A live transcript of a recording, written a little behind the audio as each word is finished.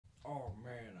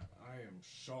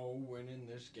so winning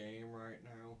this game right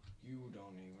now. You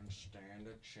don't even stand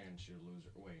a chance, you loser.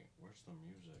 Wait, where's the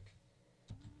music?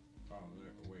 Oh,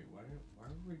 wait, why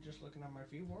were we just looking at my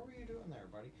feet? What were you doing there,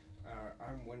 buddy?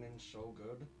 I'm winning so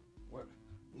good. What?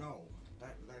 No,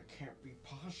 that can't be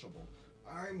possible.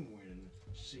 I'm winning.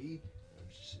 See?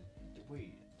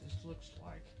 Wait, this looks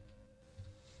like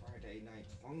Friday Night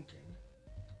Funkin'.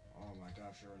 Oh my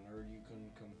gosh, you're a nerd. You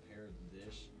can compare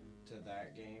this to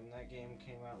that game. That game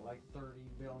came out like 30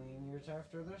 billion years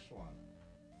after this one.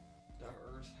 The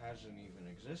Earth hasn't even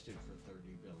existed for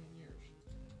 30 billion years.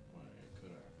 Well, it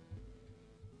could have.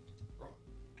 Oh,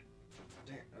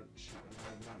 damn, shoot,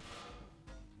 I'm not.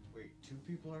 Wait, two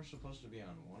people are supposed to be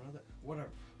on one of the.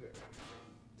 Whatever.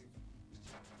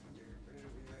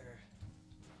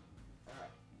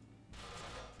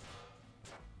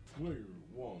 Player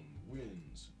 1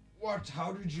 wins. What?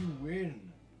 How did you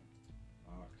win?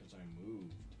 Because I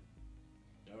moved.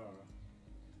 Duh.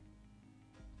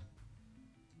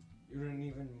 You didn't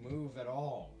even move at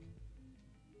all.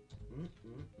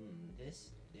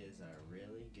 This is a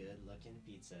really good looking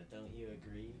pizza. Don't you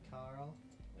agree, Karl?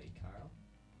 Wait, Karl?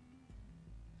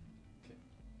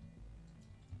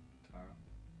 Karl?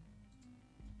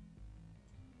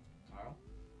 Karl?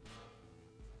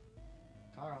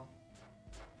 Karl?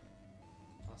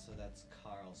 Also, that's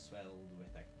Karl spelled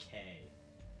with a K.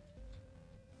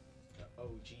 The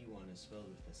OG one is spelled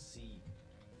with a C.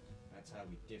 That's how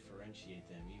we differentiate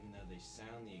them. Even though they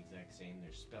sound the exact same,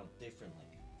 they're spelled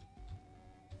differently.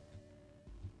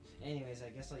 Anyways, I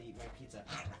guess I'll eat my pizza.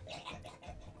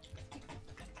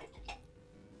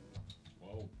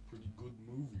 Wow, pretty good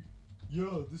movie.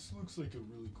 Yeah, this looks like a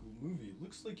really cool movie. It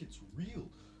looks like it's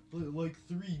real, like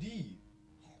 3D.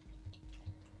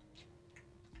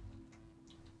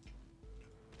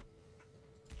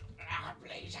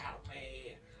 Please help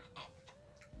me.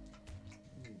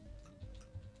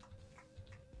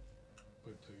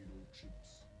 Potato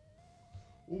chips.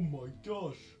 Oh my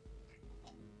gosh.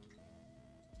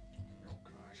 Oh,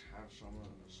 can I have some of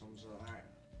that?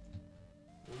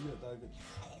 Oh yeah, dive in.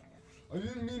 I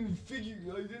didn't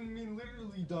mean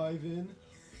literally dive in.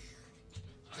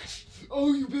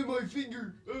 Oh, you bit my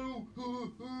finger. Oh.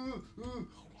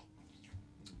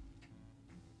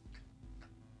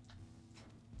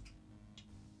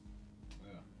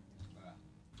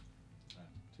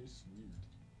 Tastes weird.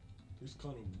 Tastes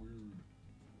kind of weird.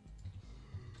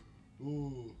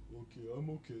 Oh, okay, I'm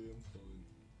fine.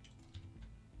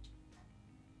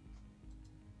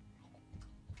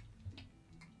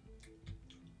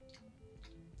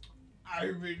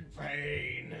 I'm in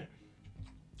pain.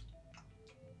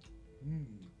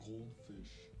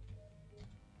 Goldfish.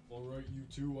 Alright, you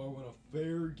two, I want a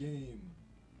fair game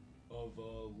of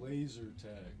laser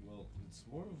tag. Well, it's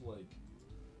more of like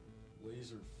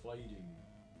laser fighting.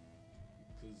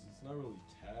 Because it's not really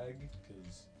tag,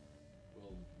 because,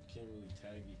 well, you can't really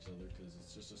tag each other because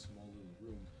it's just a small little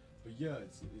room. But yeah,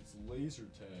 it's laser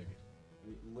tag.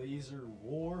 Laser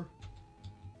war?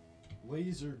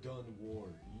 Laser gun war.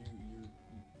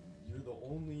 You're the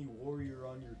only warrior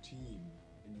on your team,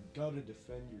 and you gotta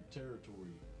defend your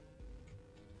territory.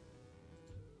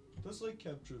 That's like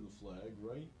capture the flag,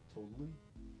 right? Totally.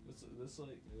 That's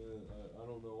like, I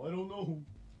don't know.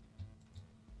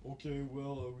 Okay,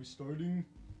 well, are we starting?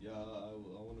 Yeah, I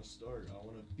want to start. I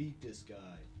want to beat this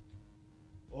guy.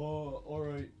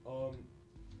 Alright,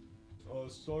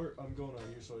 start. I'm going out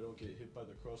here so I don't get hit by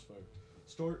the crossfire.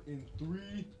 Start in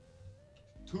 3,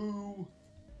 2,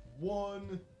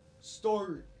 1,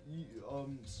 start.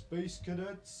 Space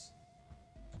cadets.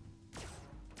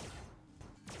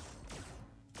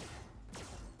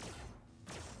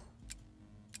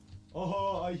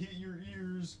 I hit your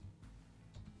ears.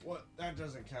 What? That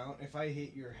doesn't count. If I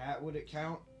hit your hat, would it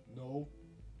count? No.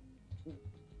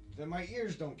 Then my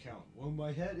ears don't count. Well,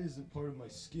 my hat isn't part of my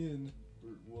skin,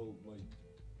 or, well,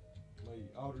 my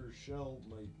outer shell,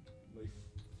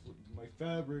 my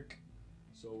fabric.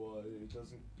 So it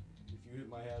doesn't. If you hit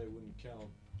my hat, it wouldn't count.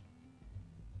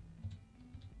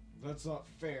 That's not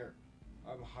fair.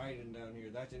 I'm hiding down here.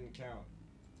 That didn't count.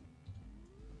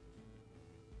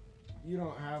 You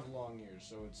don't have long ears,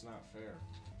 so it's not fair.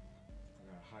 I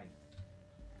gotta hide.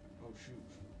 Oh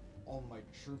shoot. All my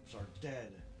troops are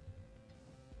dead.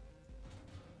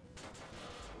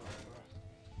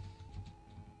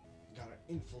 Gotta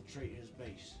infiltrate his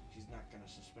base. He's not gonna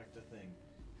suspect a thing.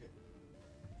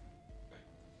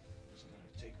 Just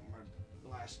gotta take my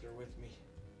blaster with me.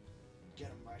 And get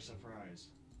him by surprise.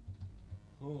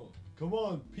 Huh. Come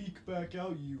on, peek back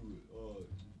out, you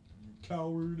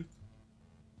coward.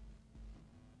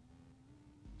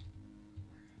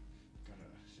 Gotta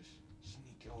just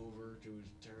sneak over to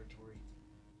his territory.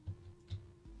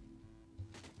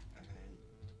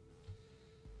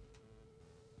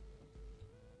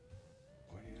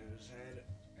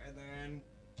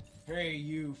 Hey,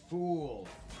 you fool!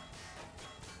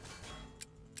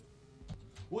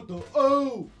 What the?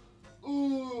 Oh!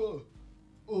 Oh!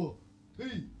 Oh!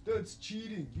 Hey, that's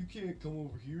cheating. You can't come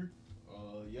over here.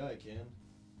 Yeah, I can.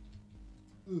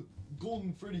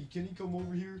 Golden Freddy, can he come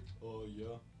over here?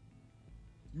 Yeah.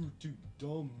 You were too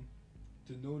dumb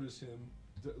to notice him.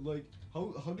 Like,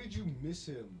 how did you miss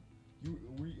him?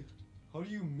 How do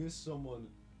you miss someone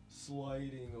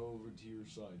sliding over to your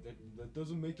side? That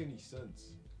doesn't make any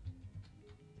sense.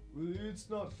 It's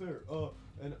not fair.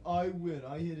 And I win.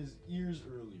 I hit his ears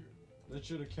earlier. That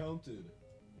should have counted.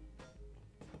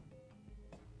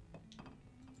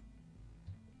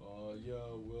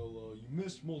 Yeah, well, you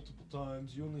missed multiple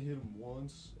times. You only hit him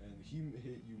once, and he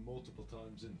hit you multiple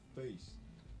times in the face.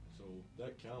 So,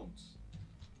 that counts.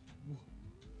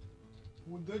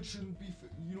 Well, that shouldn't be fair.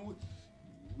 You know what?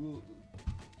 Well,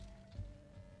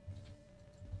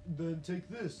 then take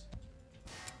this.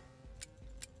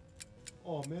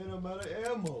 Oh man, I'm out of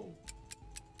ammo.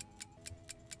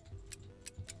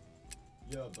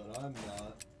 Yeah, but I'm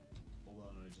not. Hold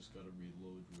on, I just gotta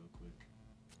reload real quick.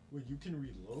 Wait, you can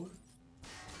reload?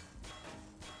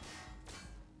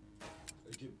 I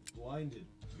get blinded.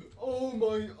 Oh,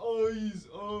 my eyes!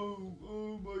 Oh,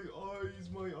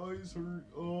 my eyes hurt.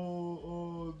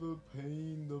 Oh, the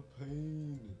pain.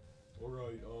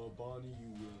 Alright, Bonnie,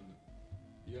 you win.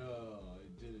 Yeah, I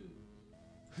did it.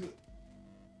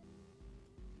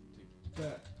 Take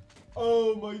that.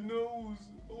 Oh, my nose!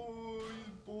 Oh,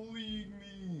 he's bullying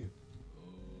me!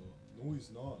 No,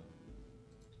 he's not.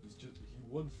 He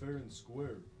won fair and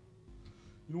square.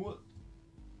 You know what?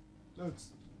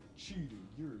 That's cheating.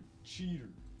 You're a cheater.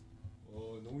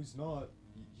 No, he's not.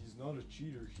 He's not a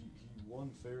cheater. He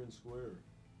won fair and square.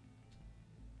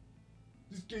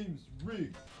 This game's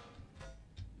rigged.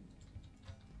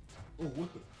 Oh,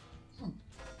 what the?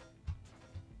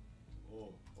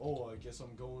 Oh, I guess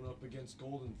I'm going up against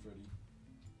Golden Freddy.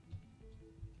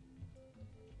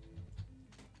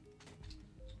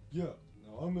 Yeah,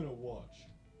 now I'm gonna watch.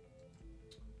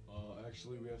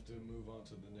 Actually, we have to move on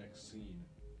to the next scene.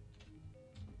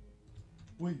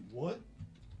 Wait, what?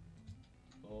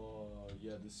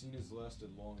 Yeah, the scene has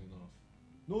lasted long enough.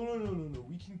 No,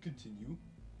 we can continue.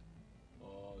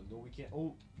 No, we can't.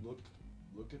 Oh, look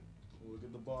at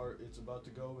the bar. It's about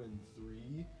to go in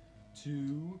 3,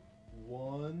 2,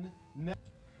 1, now. Life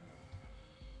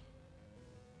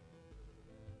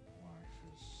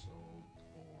is so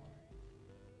boring.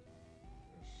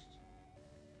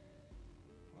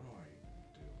 What do I even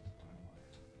do with my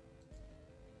life?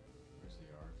 Where's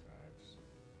the archives?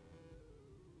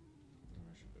 Maybe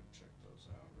I should go check those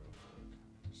out real quick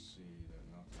to see that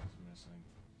nothing's missing.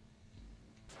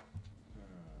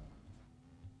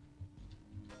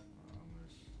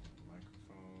 There's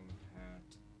microphone, hat,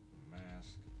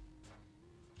 mask,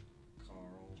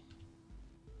 Karl,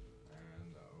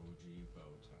 and the OG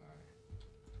bow tie.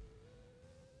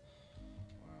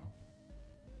 Wow.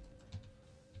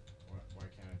 Why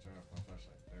can't I turn off my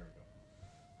flashlight? There we go.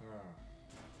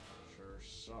 Sure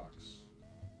sucks.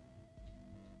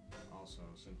 Also,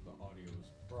 since the audio is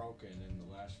broken in the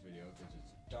last video because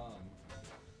it's dumb,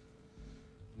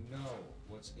 no,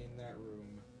 what's in that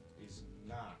room is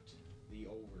not the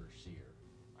overseer.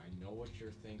 I know what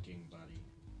you're thinking, buddy.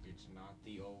 It's not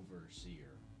the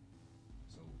overseer.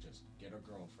 So just get a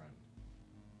girlfriend.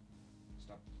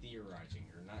 Stop theorizing.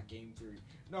 You're not game theory.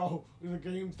 No, the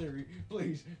game theory.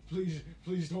 Please, please,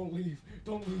 please don't leave.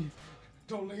 Don't leave.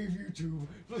 Don't leave YouTube.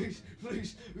 Please,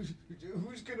 please.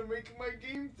 Who's gonna make my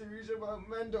game theories about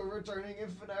Mendo returning in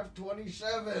FNAF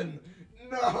 27?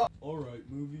 No! Alright,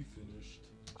 movie finished.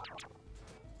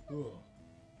 Ugh.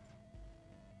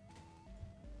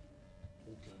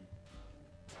 Okay.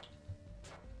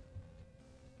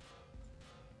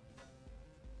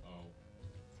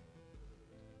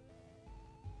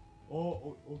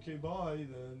 Oh, okay, bye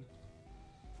then.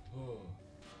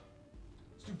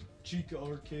 Stupid Chica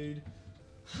arcade.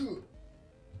 No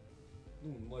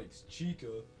one likes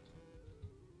Chica.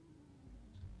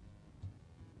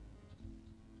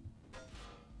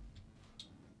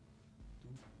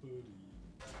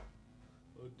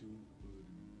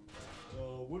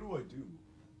 What do I do?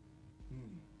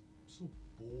 I'm so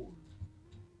bored.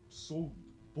 So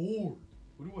bored.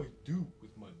 What do I do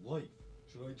with my life?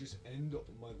 Should I just end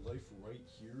my life right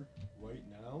here, right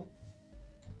now?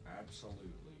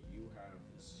 Absolutely. You have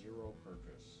zero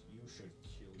purpose. You should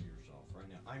kill yourself right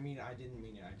now. I mean, I didn't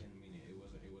mean it. It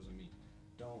wasn't me.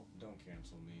 Don't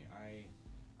cancel me.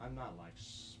 I'm not like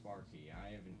Sparky.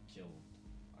 I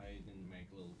didn't make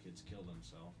little kids kill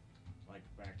themselves. Like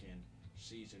back in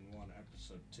season 1,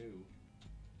 episode 2.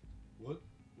 What?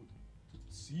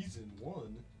 Season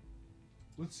 1?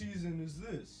 What season is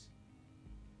this?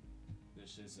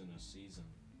 This isn't a season.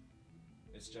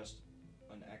 It's just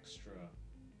an extra.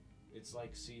 It's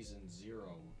like season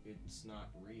 0. It's not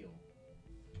real.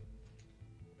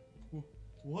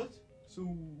 What? So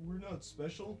we're not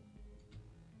special?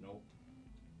 Nope.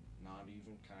 Not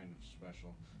even kind of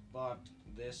special. But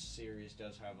this series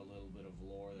does have a little bit of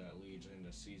lore that leads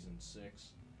into season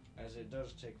 6, as it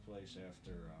does take place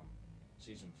after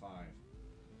season 5,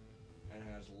 and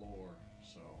has lore.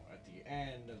 So at the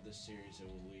end of this series, it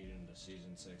will lead into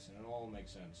season 6, and it all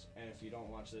makes sense. And if you don't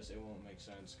watch this, it won't make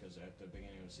sense, because at the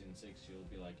beginning of season 6, you'll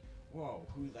be like, "Whoa,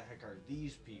 who the heck are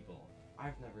these people?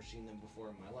 I've never seen them before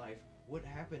in my life. What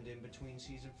happened in between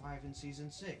season 5 and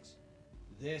season 6?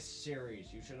 This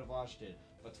series, you should have watched it,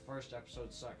 but the first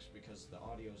episode sucks because the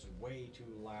audio is way too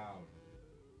loud.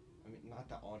 I mean, not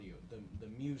the audio, the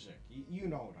music. You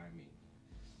know what I mean.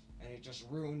 And it just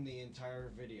ruined the entire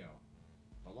video.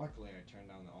 But luckily, I turned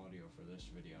down the audio for this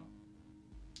video.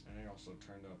 And I also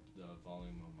turned up the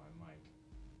volume of my mic.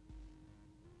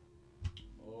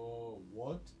 Oh,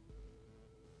 what?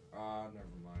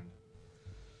 Never mind.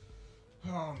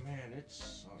 Oh man, it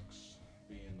sucks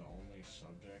being the only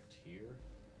subject here.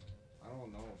 I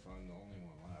don't know if I'm the only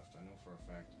one left. I know for a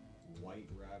fact White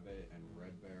Rabbit and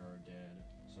Red Bear are dead.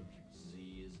 Subject Z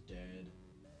is dead.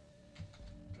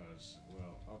 Because,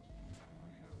 well, I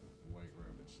have White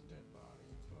Rabbit's dead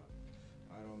body, but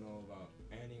I don't know about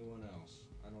anyone else.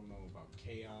 I don't know about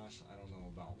Chaos. I don't know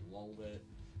about Lulbit.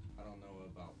 I don't know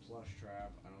about Plush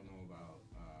Trap. I don't know about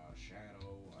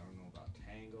Shadow. I don't know about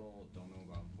Tangle. Don't know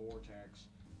about Vortex.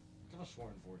 I could have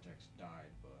sworn Vortex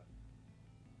died, but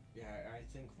yeah, I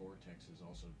think Vortex is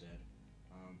also dead.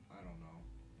 I don't know.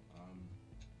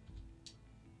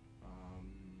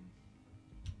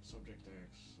 Subject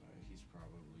X, he's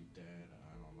probably dead.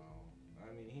 I don't know.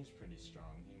 I mean, he's pretty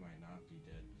strong. He might not be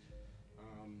dead.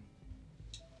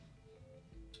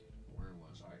 Where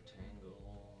was I?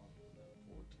 Tangle,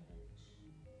 Vortex,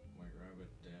 White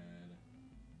Rabbit dead,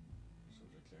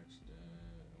 Subject X dead.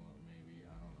 Well, maybe,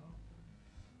 I don't know.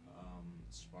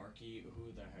 Sparky,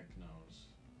 who the heck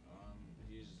knows?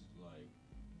 He's like,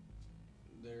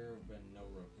 there have been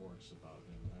no reports about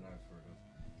him that I've heard of.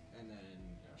 And then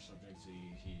Subject Z,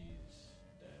 he's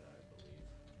dead, I believe.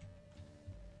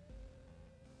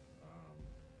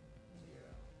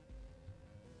 Yeah.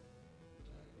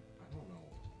 I don't know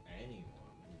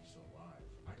anyone who's alive.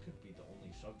 I could be the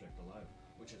only subject alive,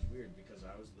 which is weird because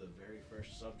I was the very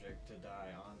first subject to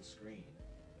die on screen.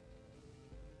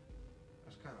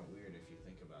 That's kind of weird if you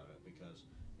think about it, because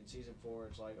in season 4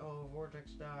 it's like, oh,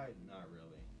 Vortex died. Not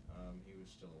really. He was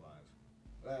still alive.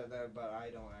 But I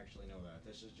don't actually know that.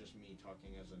 This is just me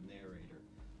talking as a narrator.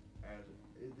 And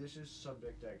this is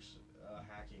Subject X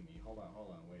hacking me. Hold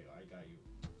on, wait, I got you.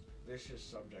 This is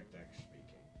Subject X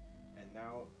speaking. And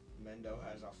now Mendo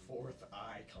has a 4th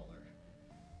eye color.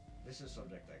 This is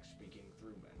Subject X speaking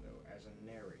through Mendo as a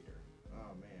narrator.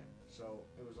 Oh man. So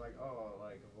it was like, oh,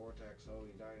 like Vortex, oh,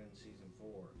 he died in season 4.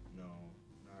 No,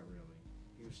 not really.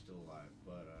 He was still alive,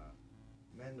 but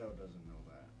Mendo doesn't know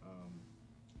that.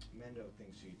 Mendo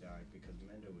thinks he died because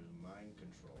Mendo is mind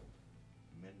controlled.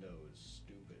 Mendo is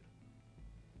stupid.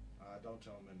 Don't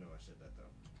tell Mendo I said that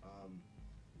though.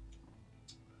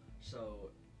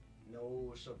 So,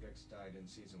 no subjects died in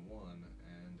season 1,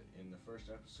 and in the first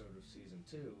episode of season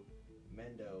 2,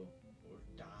 Mendo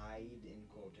died in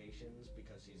quotations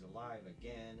because he's alive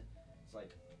again. It's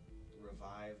like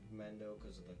revived Mendo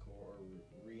because of the core,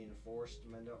 reinforced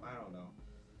Mendo. I don't know.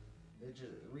 It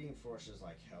just reinforces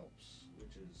like helps,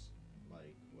 which is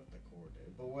like what the core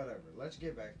did. But whatever. Let's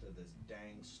get back to this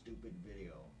dang stupid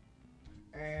video.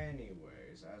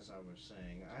 Anyways, as I was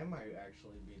saying, I might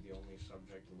actually be the only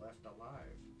subject left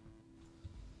alive.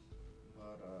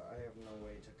 But I have no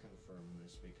way to confirm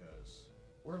this because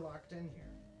we're locked in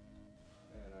here.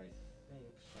 And I think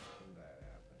something bad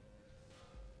happened.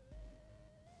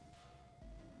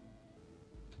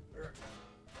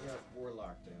 Yep, we're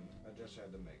locked in. I just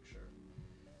had to make sure.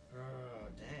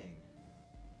 Dang.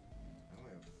 I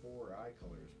only have 4 eye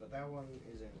colors, but that one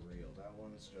isn't real. That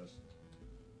one's just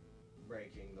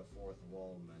breaking the 4th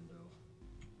wall, Mendo.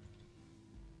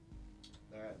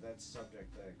 That's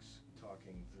Subject X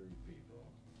talking through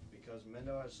people. Because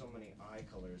Mendo has so many eye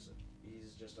colors,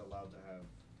 he's just allowed to have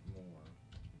more.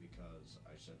 Because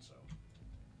I said so.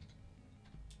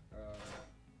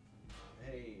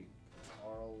 Hey,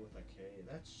 Karl with a K.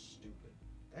 That's stupid.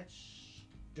 That's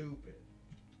stupid.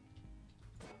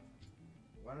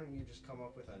 Why don't you just come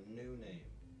up with a new name?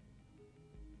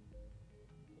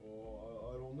 Oh,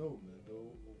 I don't know,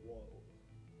 Mendo.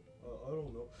 I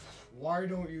don't know. Why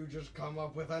don't you just come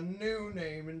up with a new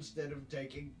name instead of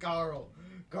taking Karl?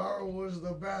 Karl was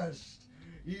the best.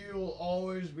 He'll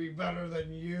always be better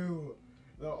than you.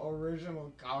 The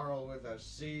original Karl with a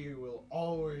C will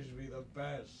always be the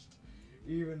best.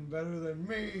 Even better than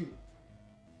me.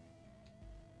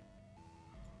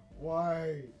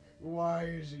 Why? Why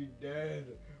is he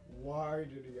dead? Why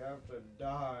did he have to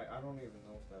die? I don't even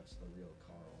know if that's the real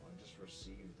Karl. I just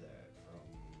received that from...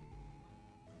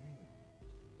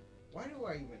 Why do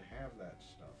I even have that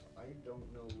stuff? I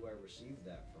don't know who I received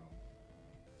that from.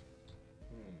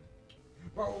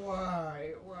 But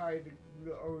why? Why did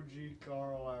the OG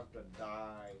Karl have to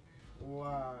die?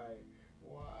 Why?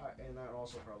 Why? And that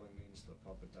also probably means the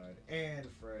puppet died. And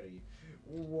Freddy.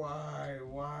 Why?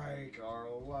 Why,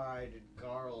 Karl? Why did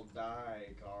Karl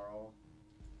die, Karl?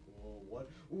 Well, what?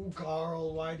 Ooh,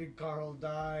 Karl, why did Karl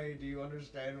die? Do you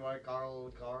understand why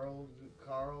Karl?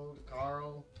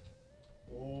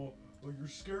 Oh, you're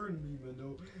scaring me,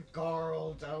 Mendo.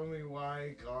 Karl, tell me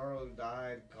why Karl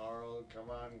died, Karl. Come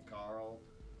on, Karl.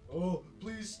 Oh,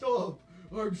 please stop.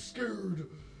 I'm scared.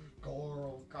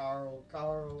 Karl,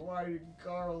 why did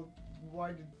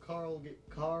Karl get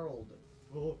Karled?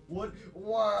 Oh, what?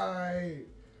 Why?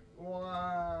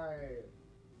 Why?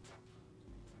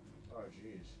 Oh,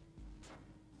 jeez.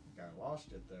 I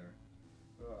lost it there.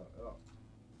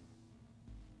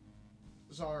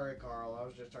 Sorry, Karl. I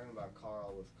was just talking about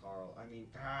Karl with Karl. I mean,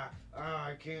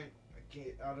 I can't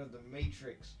out of the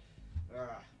Matrix.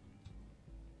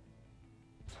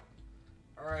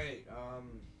 Alright,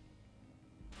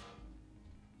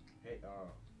 hey, yeah,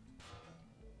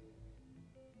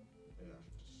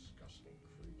 disgusting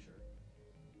creature.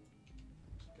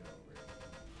 Let's get over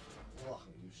here. Ugh,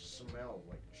 you smell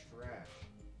like trash.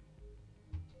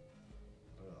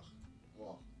 Ugh.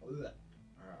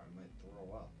 I might throw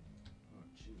up. Oh,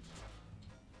 jeez.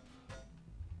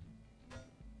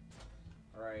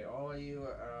 Alright, all of you,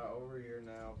 over here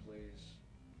now, please.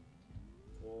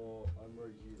 Oh, I'm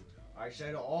right here. I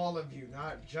said all of you,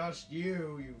 not just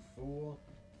you, you fool.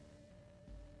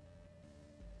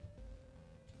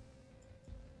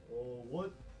 Oh,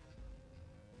 what?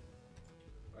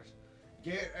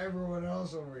 Get everyone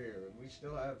else over here. We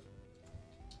still have,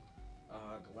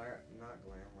 not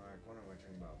Glamrock, what am I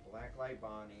talking about? Blacklight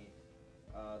Bonnie,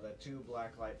 the 2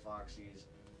 Blacklight Foxies,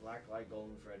 Blacklight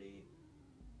Golden Freddy,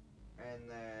 and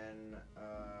then,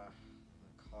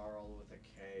 Karl with a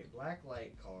K.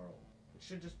 Blacklight Karl. It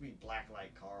should just be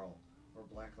Blacklight Karl, or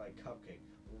Blacklight Cupcake,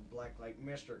 or Blacklight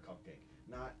Mr. Cupcake,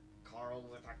 not Karl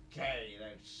with a K.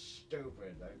 That's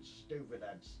stupid. That's stupid.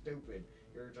 That's stupid.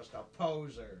 You're just a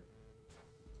poser.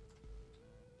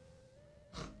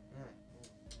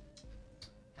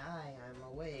 Hi, I'm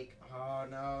awake. Oh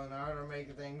no, now to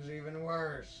make things even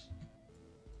worse.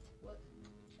 What?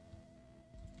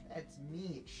 That's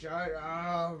meat. Shut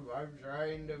up. I'm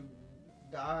trying to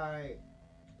die.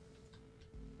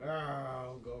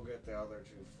 I'll go get the other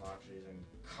 2 Foxies and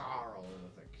Karl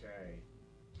with a K.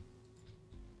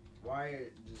 Why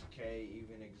does K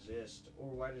even exist? Or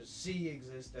why does C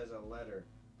exist as a letter?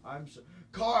 I'm so...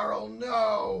 Karl,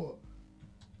 no!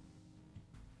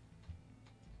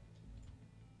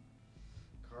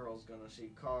 Karl's gonna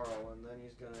see Karl, and then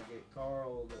he's gonna get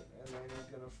Karled, and then he's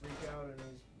gonna freak out,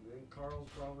 and Karl's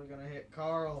probably gonna hit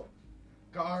Karl.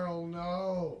 Karl,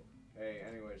 no! Hey,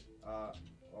 anyways,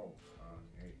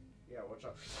 hey, yeah, what's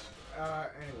up?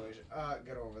 Anyways,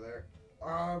 get over there.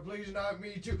 Please not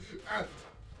me too.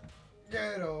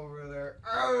 Get over there.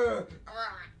 Oh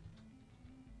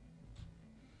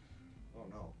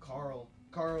no, Karl,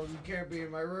 you can't be in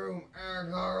my room.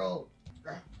 Karl.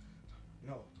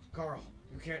 No, Karl,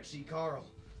 you can't see Karl.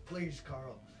 Please,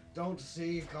 Karl, don't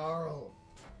see Karl.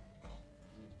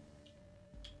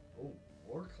 Oh,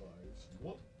 archives?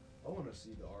 What? I want to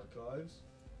see the archives.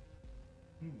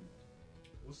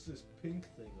 What's this pink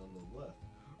thing on the left?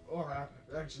 Oh,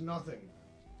 that's nothing.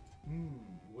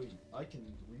 Wait, I can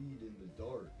read in the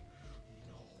dark.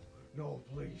 No,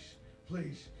 please,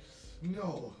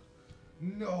 no.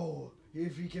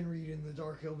 If he can read in the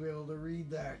dark, he'll be able to read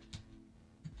that.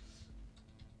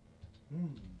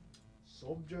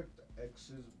 Subject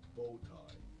X's bow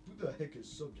tie. Who the heck is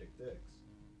Subject X?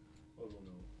 I don't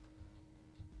know.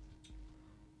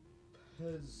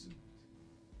 Peasant.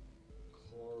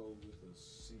 Karl with a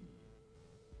C.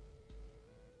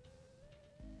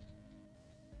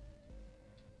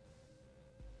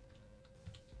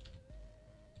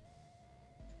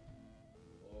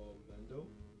 Mendo?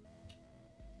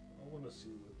 I want to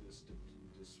see what this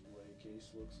display case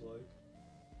looks like.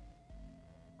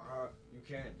 You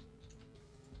can't.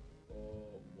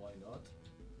 Why not?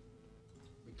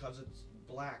 Because it's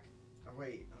black.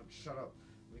 wait, shut up.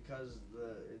 Because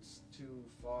it's too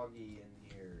foggy in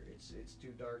here. It's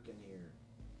too dark in here.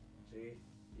 See?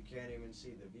 You can't even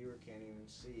see. The viewer can't even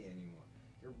see anymore.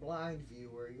 You're blind,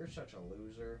 viewer. You're such a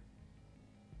loser.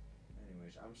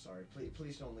 Anyways, I'm sorry.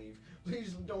 Please don't leave.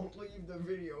 Please don't leave the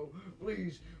video.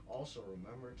 Please. Also,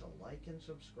 remember to like and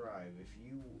subscribe if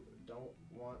you don't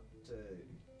want to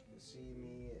see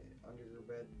me under your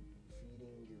bed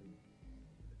feeding your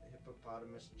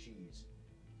hippopotamus cheese.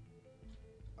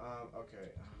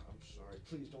 Okay. I'm sorry.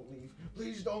 Please don't leave.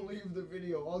 Please don't leave the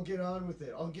video. I'll get on with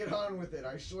it. I'll get on with it.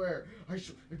 I swear.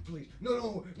 Please.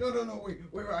 No.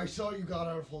 Wait. I saw you got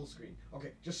out of full screen.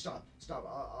 Okay, just stop.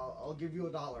 I'll give you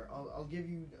 $1. I'll give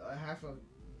you a half a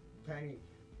penny.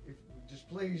 Just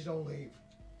please don't leave.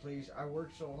 Please. I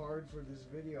worked so hard for this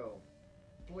video.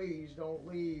 Please don't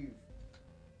leave.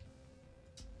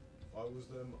 If I was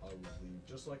them, I would leave.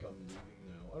 Just like I'm leaving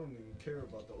now. I don't even care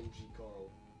about the OG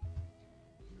Karl.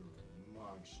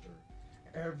 Monster.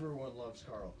 Everyone loves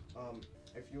Karl.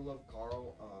 If you love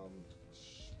Karl,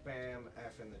 spam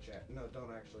F in the chat. No,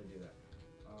 don't actually do that.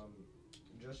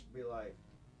 Just be like,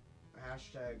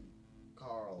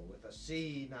 #Karl with a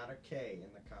C, not a K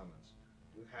in the comments.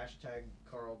 Do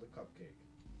 #Karl the Cupcake.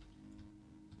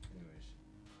 Anyways.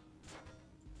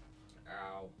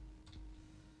 Ow.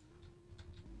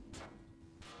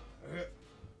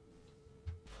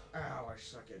 Ow, I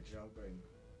suck at jumping.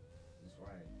 That's why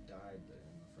I died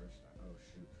in the first time. Oh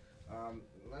shoot.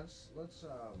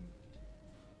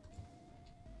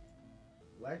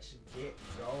 Let's get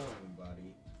going,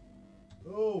 buddy.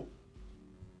 Oh.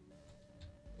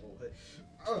 Oh, hey.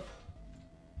 Oh,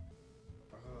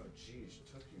 jeez,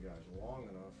 took you guys long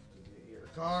enough to get here.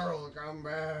 Karl, come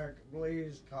back,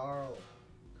 please, Karl.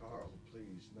 Karl,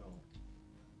 please, no.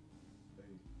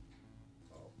 Hey.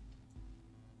 Oh.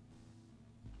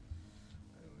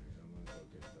 Anyways, I'm gonna go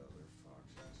get the other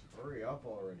foxes. Hurry up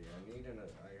already.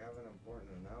 I have an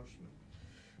important announcement.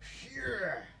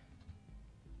 Here.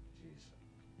 Jeez.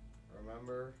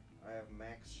 Remember, I have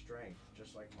max strength,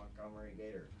 just like Montgomery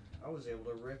Gator. I was able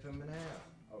to rip him in half.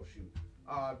 Oh shoot.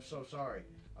 Oh, I'm so sorry.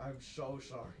 I'm so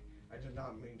sorry. I did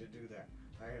not mean to do that.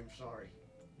 I am sorry.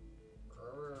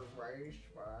 Race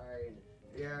fine.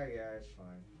 Yeah, it's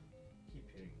fine. Keep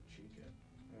hitting Chica.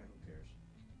 Who cares?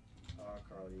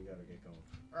 Karl, you gotta get going.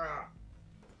 Ah!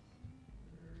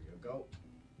 There you go.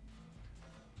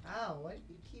 Ow, why do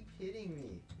you keep hitting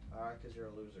me? Because you're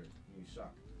a loser. You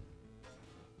suck.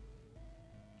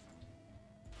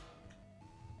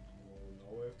 Oh,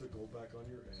 now I have to go back on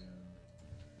your end.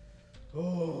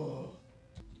 Oh,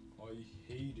 I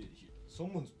hate it here.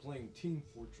 Someone's playing Team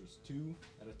Fortress 2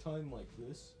 at a time like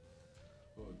this.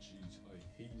 Oh, jeez, I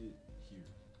hate it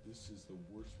here. This is the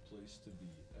worst place to be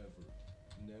ever.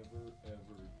 Never,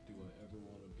 ever do I ever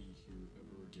want to be here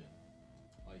ever again.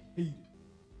 I hate it.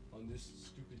 On this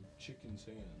stupid chicken's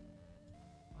hand.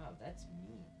 Wow, that's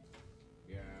mean.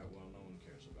 Yeah, well, no one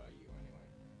cares about you anyway.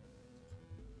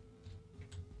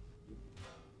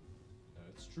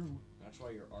 That's true. That's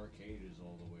why your arcade is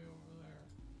all the way over there.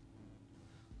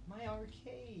 My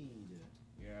arcade!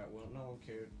 Yeah, well, no one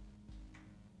cared.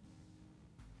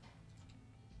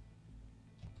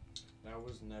 That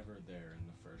was never there in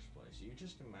the first place. You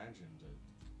just imagined it.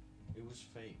 It was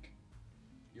fake.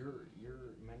 You're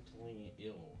mentally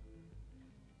ill.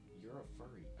 You're a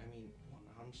furry. I mean,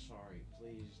 I'm sorry.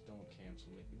 Please don't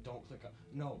cancel it. Don't click on.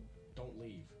 No, don't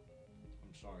leave.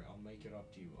 I'm sorry. I'll make it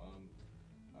up to you.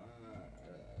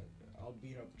 I'll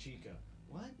beat up Chica.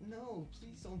 What? No,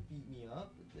 please don't beat me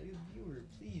up. The viewer,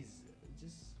 please,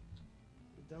 just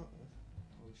don't.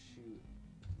 Oh shoot.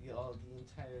 The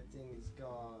entire thing is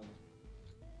gone.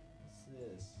 What's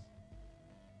this?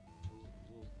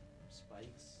 Little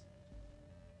spikes?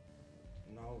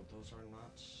 No, those are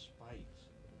not spikes.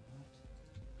 What?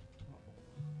 Oh,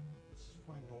 this is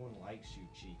why no one likes you,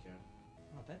 Chica.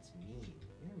 Oh, that's mean.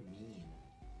 You're mean.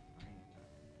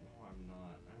 No, I'm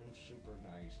not. I'm super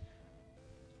nice.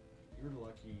 You're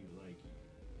lucky, like,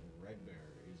 Red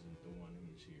Bear isn't the one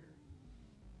who's here.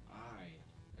 I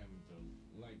am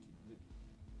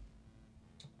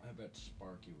I bet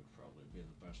Sparky would probably be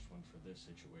the best one for this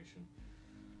situation.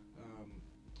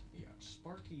 Yeah,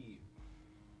 Sparky's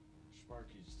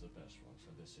the best one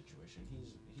for this situation.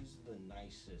 He's the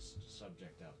nicest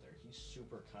subject out there. He's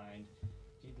super kind.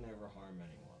 He'd never harm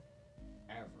anyone.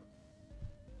 Ever.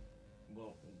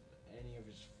 Well, any of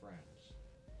his friends.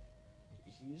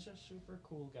 He's a super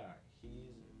cool guy.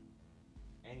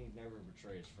 And he'd never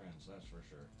betray his friends, that's for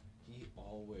sure. He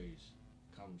always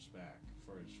comes back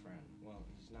for his friend. Well,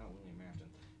 he's not William Afton.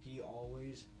 He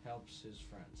always helps his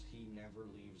friends. He never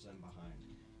leaves them behind.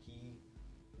 He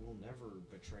will never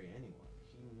betray anyone.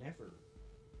 He never.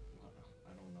 Well,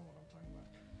 I don't know what I'm talking about.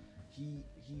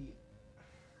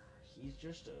 He's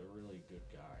just a really good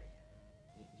guy.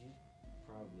 He's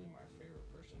probably my favorite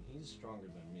person. He's stronger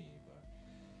than me, but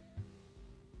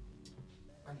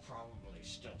I'm probably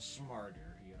still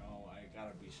smarter. You know, I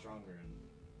gotta be stronger and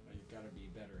I gotta be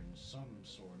better in some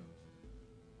sort of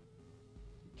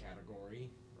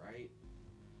category, right?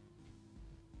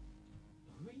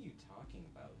 Who are you talking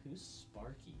about? Who's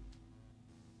Sparky?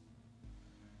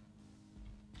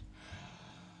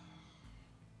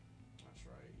 That's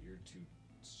right, you're too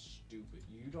stupid.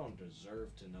 You don't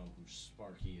deserve to know who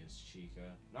Sparky is,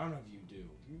 Chica. None of you do.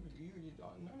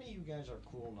 None of you guys are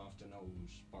cool enough to know who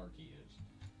Sparky is.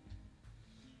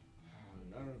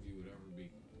 None of you would ever be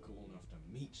cool enough to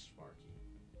meet Sparky.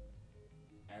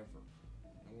 Ever.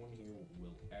 No one here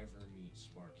will ever meet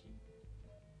Sparky.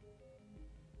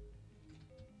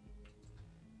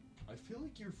 I feel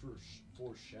like you're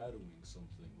foreshadowing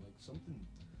something. Like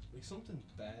something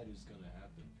bad is gonna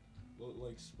happen.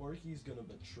 Like Sparky's gonna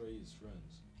betray his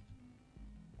friends.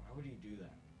 Why would he do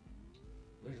that?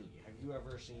 Literally, have you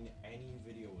ever seen any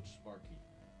video with Sparky?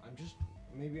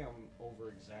 Maybe I'm over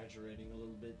exaggerating a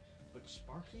little bit, but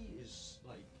Sparky is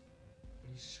like,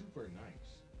 he's super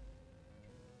nice.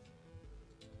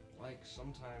 Like,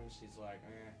 sometimes he's like,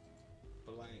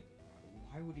 but like,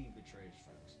 why would he betray his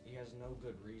friends? He has no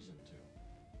good reason to.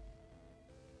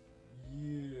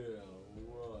 Yeah,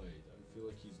 right. I feel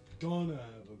like he's gonna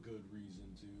have a good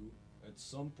reason to, at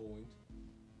some point.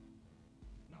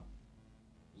 No.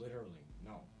 Literally,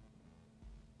 no.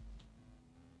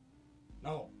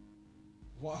 No.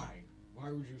 Why?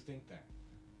 Why would you think that?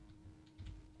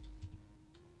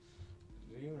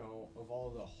 You know, of all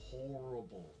the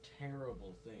horrible,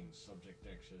 terrible things Subject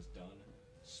X has done,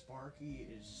 Sparky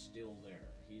is still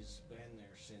there. He's been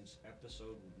there since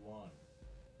episode 1.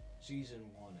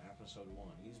 Season 1, episode 1.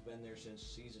 He's been there since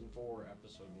season 4,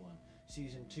 episode 1.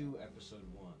 Season 2,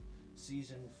 episode 1.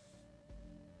 Season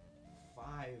 5,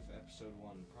 episode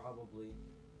 1, probably.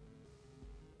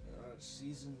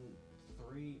 Season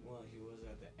 3, well, he was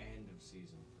at the end of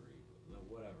season 3.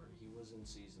 Whatever, he was in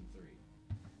season 3.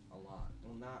 A lot.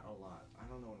 Well, not a lot. I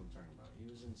don't know what I'm talking about. He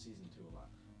was in season 2 a lot.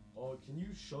 Oh, can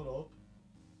you shut up?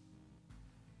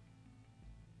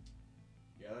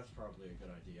 Yeah, that's probably a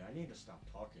good idea. I need to stop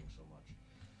talking so much.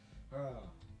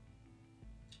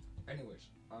 Anyways,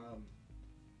 I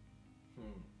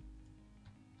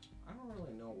don't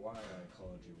really know why I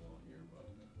called you all here, but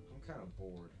I'm kind of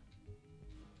bored.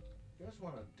 You guys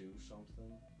want to do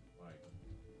something? Like,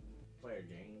 play a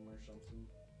game or something?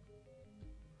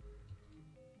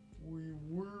 We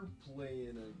were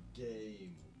playing a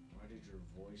game. Why did your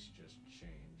voice just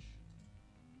change?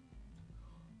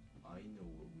 I know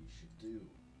what we should do.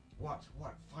 What?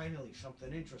 What? Finally,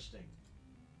 something interesting.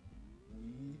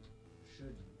 We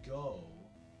should go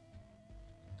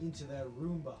into that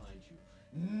room behind you.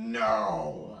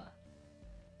 No!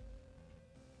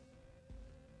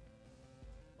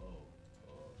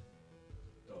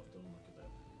 Don't look at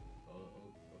that.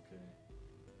 Okay.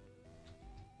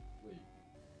 Wait.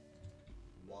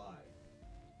 Why?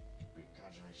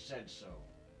 Because I said so.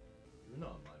 You're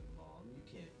not my mom. You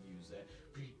can't use that.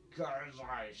 Because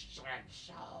I said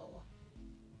so.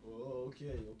 Oh,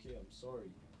 okay, I'm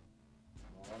sorry.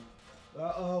 Mom.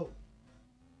 Uh-oh!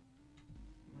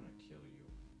 I'm gonna kill you.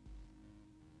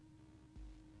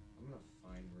 I'm gonna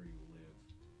find where you live.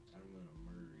 And I'm gonna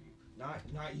murder you.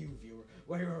 Not you, viewer.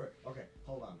 Wait. Okay,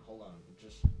 hold on.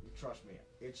 Just trust me.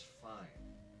 It's fine.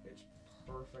 It's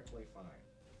perfectly fine.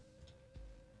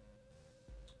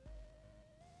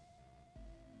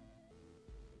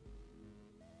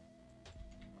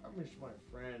 I miss my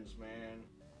friends, man.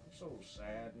 I'm so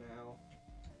sad now.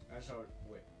 That's how.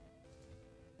 Wait.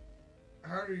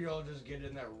 How do y'all just get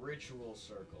in that ritual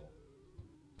circle?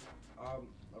 Okay, I'll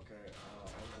go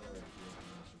right here.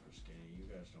 I'm super skinny. You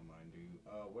guys don't mind, do you?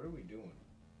 What are we doing?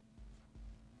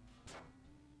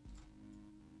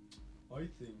 I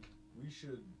think we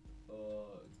should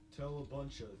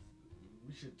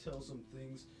we should tell some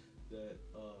things that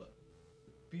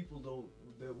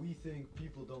we think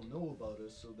people don't know about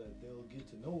us, so that they'll get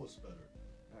to know us better.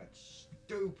 That's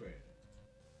stupid.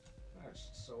 That's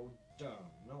so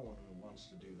dumb. No one wants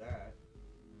to do that.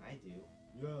 I do.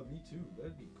 Yeah, me too.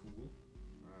 That'd be cool.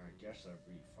 I guess that'd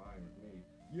be fine with me.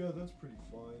 Yeah, that's pretty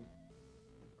fine.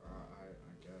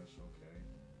 I guess, okay.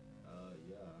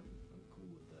 Yeah, I'm cool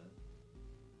with that.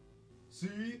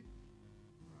 See?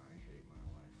 I hate my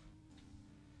life.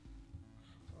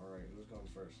 Alright, who's going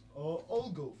first?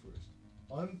 I'll go first.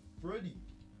 I'm Freddy.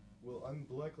 Well, I'm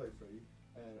Blacklight Freddy,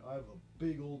 and I have a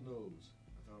big old nose.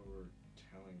 I thought we were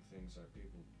telling things that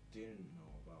people didn't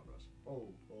know about us.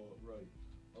 Oh, right.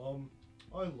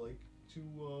 I like to,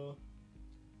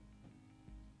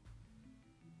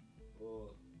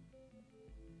 well,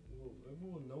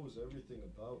 everyone knows everything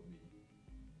about me.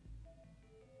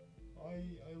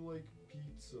 I like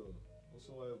pizza.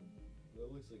 Also, that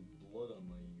looks like blood on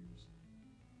my ears.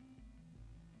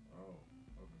 Oh,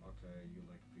 okay, you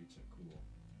like pizza, cool.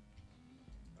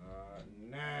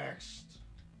 Next!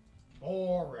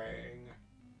 Boring!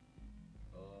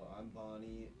 I'm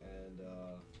Bonnie, and,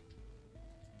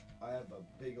 I have a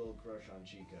big old crush on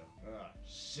Chica.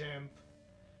 Simp!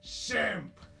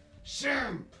 Simp!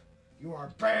 Simp! You are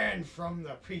banned from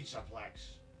the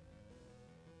Pizzaplex!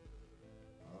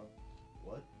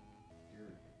 What?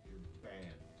 You're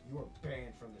banned. You are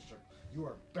banned from the circle. You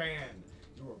are banned!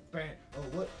 You are banned!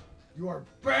 Oh, what? You are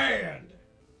banned!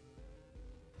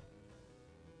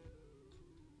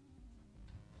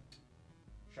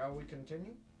 Shall we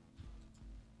continue?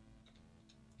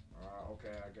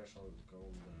 Okay, I guess I'll go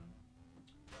then.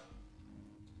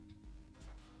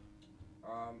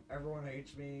 Everyone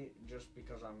hates me just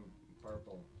because I'm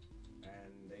purple.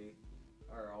 And they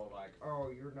are all like, oh,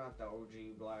 you're not the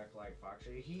OG Blacklight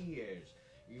Foxy. He is.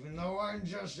 Even though I'm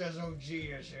just as OG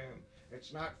as him.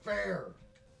 It's not fair.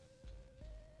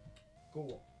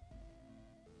 Cool.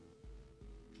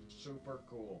 Super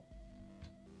cool.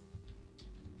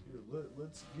 Here,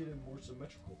 let's get it more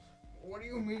symmetrical. What do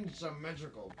you mean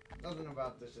symmetrical? Nothing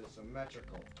about this is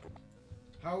symmetrical.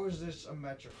 How is this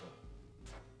symmetrical?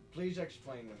 Please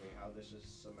explain to me how this is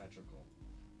symmetrical.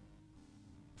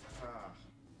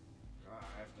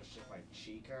 I have to sit by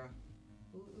Chica?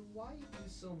 Why are you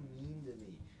so mean to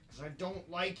me? Because I don't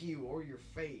like you or your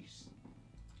face.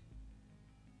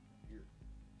 You're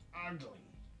ugly.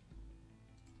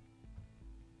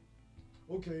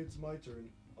 Okay, it's my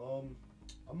turn.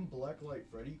 I'm Blacklight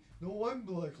Freddy. No, I'm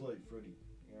Blacklight Freddy.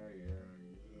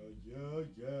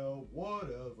 Yeah,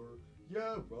 whatever.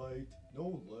 Yeah, right.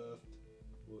 No left.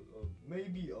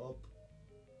 Maybe up.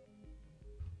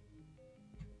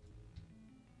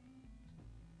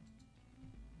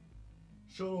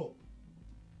 Shut up.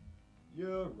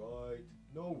 Yeah, right.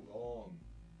 No wrong.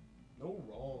 No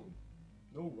wrong.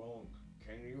 No wrong.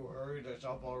 Can you hurry this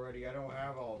up already? I don't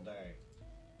have all day.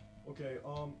 Okay,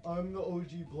 I'm the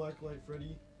OG Blacklight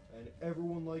Freddy, and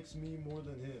everyone likes me more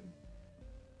than him.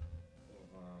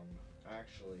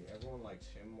 Actually, everyone likes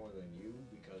him more than you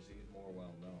because he's more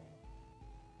well known.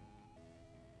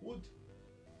 What?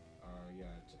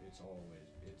 Yeah, it's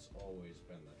always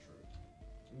been the truth.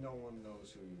 No one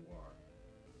knows who you are.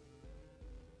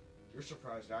 You're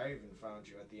surprised I even found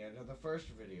you at the end of the first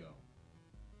video.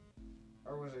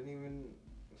 I wasn't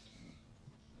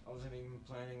even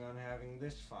planning on having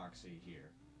this Foxy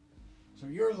here. So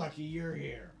you're lucky you're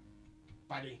here,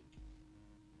 buddy.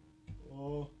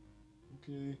 Oh,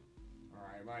 okay.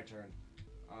 Alright, my turn.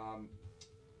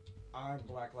 I'm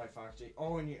Blacklight Foxy.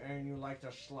 Oh, and you like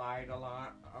to slide a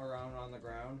lot around on the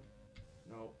ground?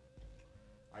 No.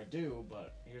 I do,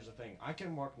 but here's the thing. I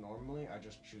can walk normally, I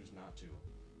just choose not to.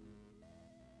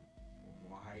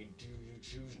 Why do you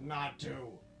choose not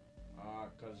to?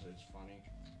 'Cause it's funny.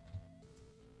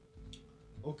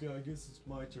 Okay, I guess it's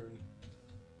my turn.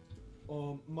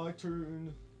 My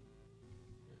turn.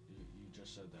 You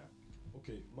just said that.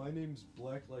 Okay, my name's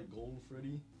Blacklight Golden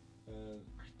Freddy, and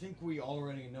I think we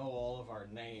already know all of our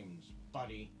names,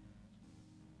 buddy.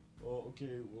 oh,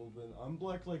 okay, well then I'm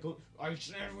Blacklight Gold. I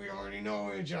said we already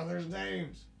know each other's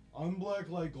names. I'm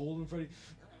Blacklight Golden Freddy.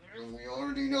 We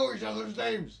already know each other's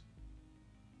names.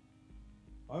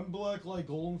 I'm Blacklight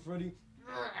Golden Freddy.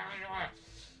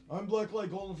 I'm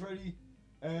Blacklight Golden Freddy,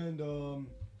 and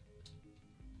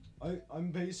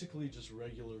I'm basically just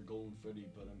regular Golden Freddy,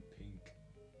 but I'm pink,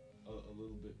 a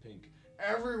little bit pink.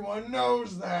 Everyone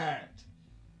knows that.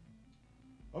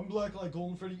 I'm Blacklight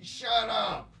Golden Freddy. Shut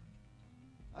up.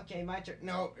 Okay, my turn.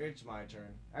 No, it's my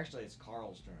turn. Actually, it's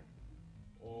Karl's turn.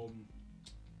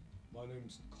 My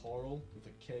name's Karl with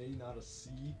a K, not a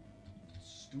C.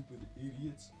 Stupid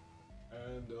idiots.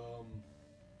 And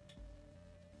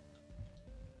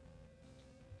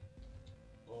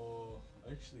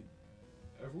actually,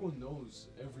 everyone knows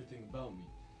everything about me.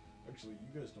 Actually,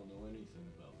 you guys don't know anything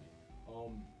about me.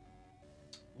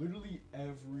 Literally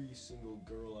every single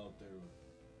girl out there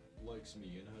likes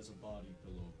me and has a body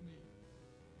pillow of me.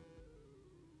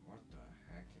 What the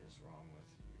heck is wrong with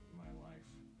my life?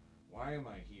 Why am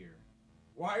I here?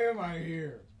 Why am I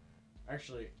here?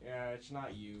 Actually, yeah, it's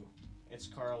not you. It's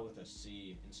Karl with a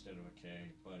C instead of a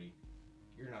K, buddy.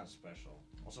 You're not special.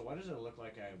 Also, why does it look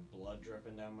like I have blood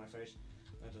dripping down my face?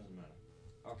 That doesn't matter.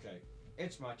 Okay,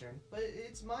 It's my turn. But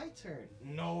it's my turn.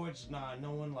 No, it's not.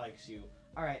 No one likes you.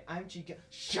 Alright, I'm Chica.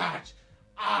 Shut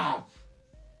up!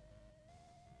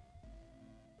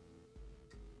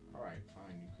 Alright,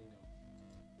 fine, you can go.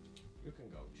 You can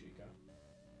go, Chica.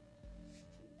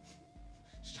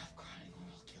 Stop crying or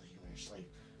I'll kill you in your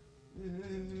sleep.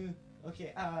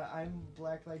 Okay, I'm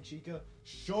Blacklight Chica.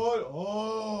 Shut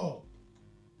up!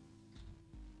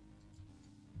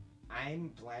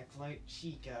 I'm Blacklight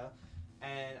Chica,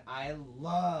 and I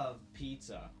love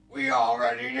pizza. We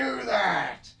already knew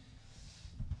that!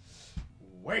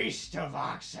 Waste of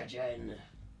oxygen.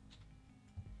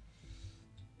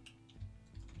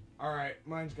 Alright,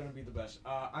 mine's gonna be the best.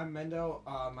 I'm Mendo.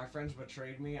 My friends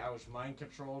betrayed me. I was mind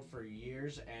controlled for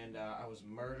years, and I was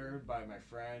murdered by my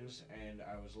friends, and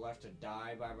I was left to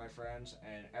die by my friends,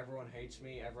 and everyone hates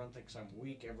me. Everyone thinks I'm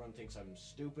weak. Everyone thinks I'm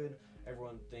stupid.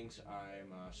 Everyone thinks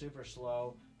I'm super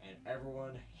slow, and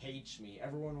everyone hates me.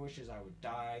 Everyone wishes I would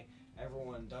die.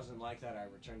 Everyone doesn't like that I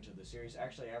return to the series.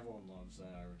 Actually, everyone loves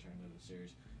that I return to the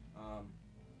series.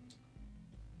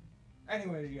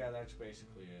 Anyway, yeah, that's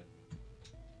basically it.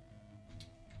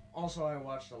 Also, I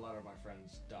watched a lot of my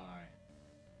friends die.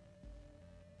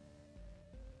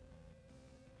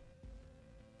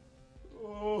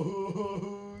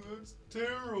 Oh, that's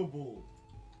terrible.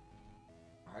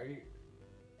 I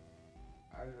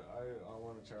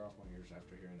want to tear off my ears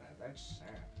after hearing that. That's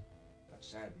sad. That's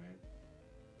sad, man.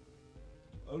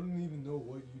 I don't even know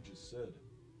what you just said.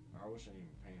 I wasn't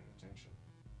even paying attention.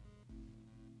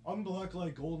 I'm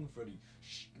Blacklight Golden Freddy.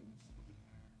 Shh.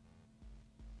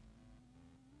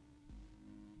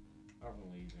 I'm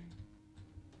leaving.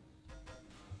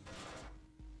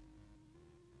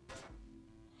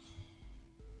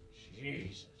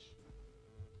 Jesus.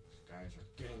 These guys are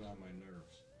getting on my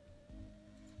nerves.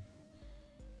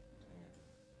 Dang it.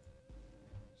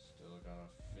 Still gotta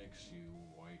fix you,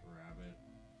 white rabbit.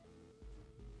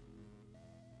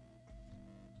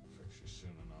 Fix you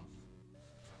soon enough.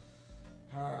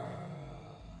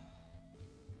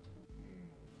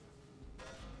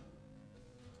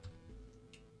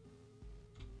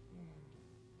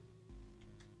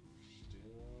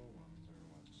 Still wonder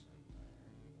what's in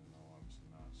there, even though I'm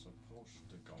not supposed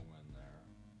to go in there.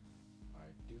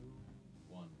 I do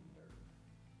wonder.